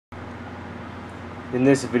In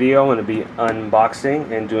this video, I'm going to be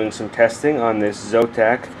unboxing and doing some testing on this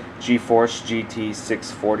Zotac GT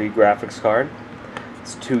 640 graphics card.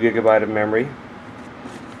 It's 2 GB of memory.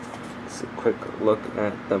 Let's a quick look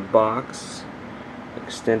at the box.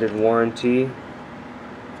 Extended warranty.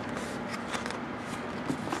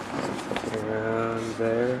 Around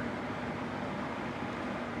there.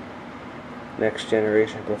 Next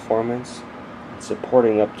generation performance. It's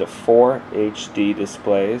supporting up to 4 HD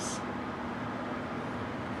displays.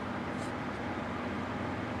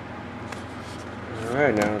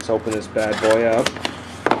 Alright, now let's open this bad boy up.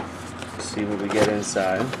 See what we get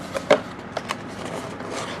inside.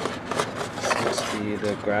 This must be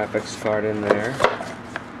the graphics card in there.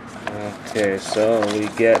 Okay, so we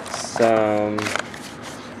get some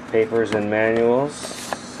papers and manuals.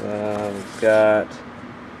 We've got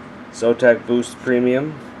Zotac Boost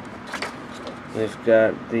Premium. We've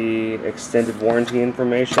got the extended warranty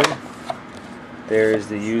information. There's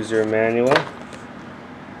the user manual.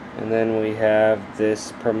 And then we have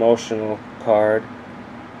this promotional card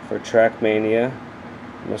for Trackmania.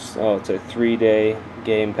 Oh, it's a 3-day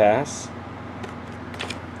game pass.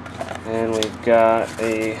 And we've got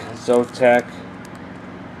a Zotac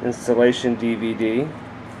installation DVD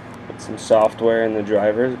with some software and the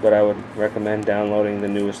drivers, but I would recommend downloading the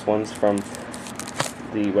newest ones from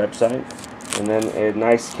the website. And then a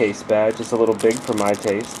nice case badge. It's a little big for my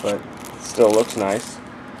taste, but it still looks nice.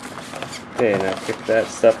 Okay, now kick that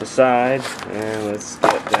stuff aside and let's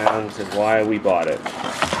get down to why we bought it.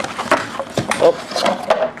 Oh.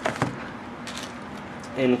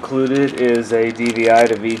 Included is a DVI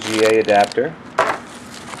to VGA adapter.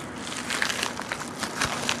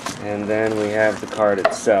 And then we have the card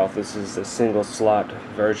itself. This is a single slot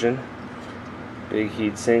version. Big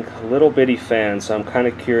heatsink, little bitty fan, so I'm kind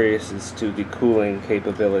of curious as to the cooling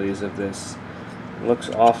capabilities of this. It looks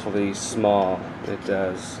awfully small, it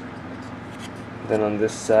does. Then on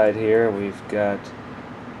this side here we've got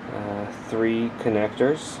 3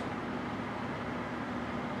 connectors,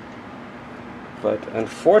 but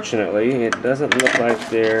unfortunately it doesn't look like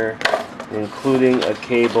they're including a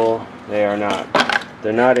cable. They are not.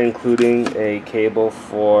 They're not including a cable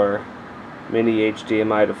for mini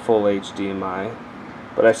HDMI to full HDMI,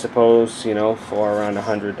 but I suppose, you know, for around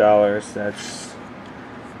 $100 that's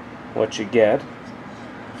what you get.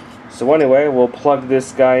 So anyway, we'll plug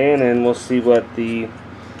this guy in and we'll see what the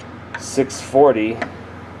 640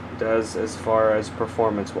 does as far as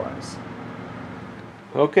performance wise.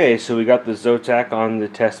 Okay, so we got the Zotac on the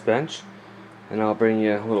test bench, and I'll bring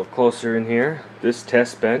you a little closer in here. This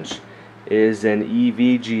test bench is an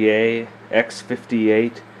EVGA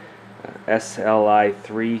X58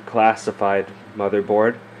 SLI3 classified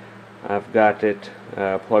motherboard. I've got it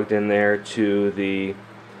plugged in there to the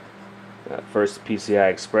first PCI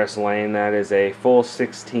Express lane. That is a full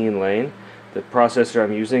 16 lane. The processor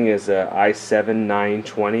I'm using is a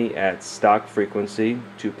i7-920 at stock frequency,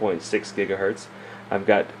 2.6 gigahertz. I've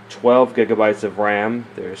got 12 gigabytes of RAM.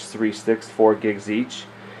 There's 3 sticks, 4 gigs each.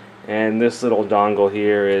 And this little dongle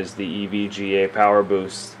here is the EVGA Power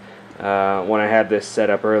Boost. When I had this set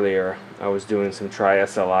up earlier, I was doing some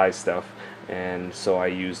Tri-SLI stuff, and so I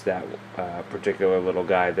used that particular little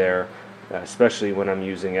guy there, especially when I'm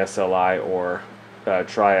using SLI or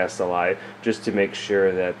Tri-SLI, just to make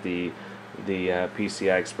sure that the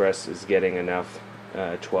PCI Express is getting enough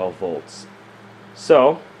 12 volts.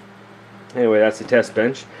 So anyway, that's the test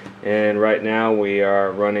bench, and right now we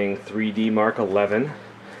are running 3D Mark 11,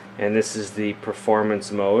 and this is the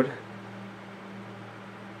performance mode.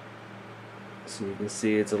 So you can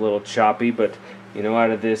see it's a little choppy, but you know, out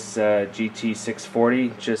of this GT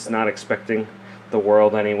 640, just not expecting the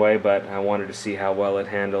world anyway, but I wanted to see how well it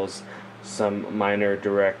handles some minor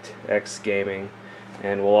DirectX gaming,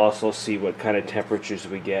 and we'll also see what kind of temperatures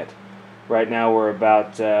we get. Right now we're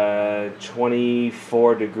about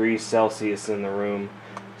 24 degrees Celsius in the room,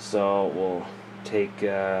 so we'll take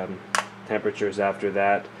temperatures after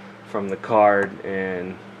that from the card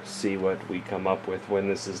and see what we come up with when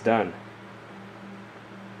this is done.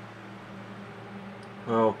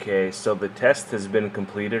 Okay, so the test has been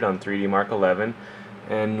completed on 3D Mark 11,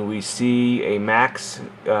 and we see a max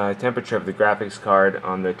temperature of the graphics card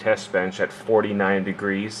on the test bench at 49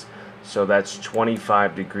 degrees, so that's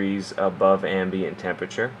 25 degrees above ambient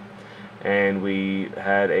temperature. And we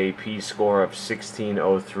had a P-score of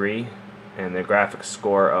 1603 and the graphics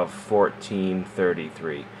score of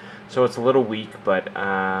 1433. So it's a little weak, but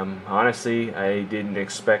honestly I didn't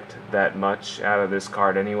expect that much out of this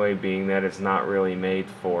card anyway, being that it's not really made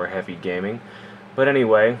for heavy gaming. But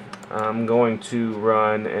anyway, I'm going to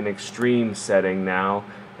run an extreme setting now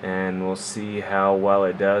and we'll see how well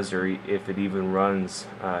it does, or if it even runs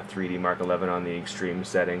 3D Mark 11 on the extreme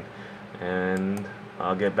setting, and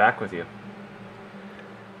I'll get back with you.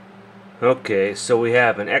 Okay, so we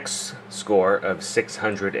have an X score of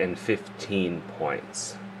 615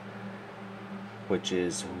 points, which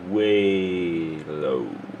is way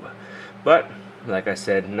low. But, like I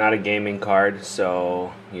said, not a gaming card,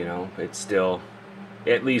 so, you know, it still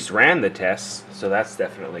at least ran the tests, so that's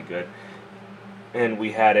definitely good. And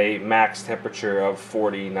we had a max temperature of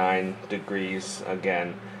 49 degrees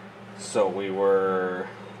again, so we were,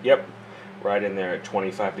 yep, right in there at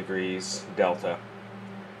 25 degrees delta.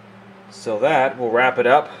 So that will wrap it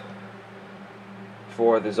up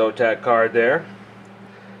for the Zotac card there.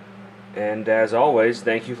 And as always,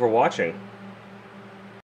 thank you for watching.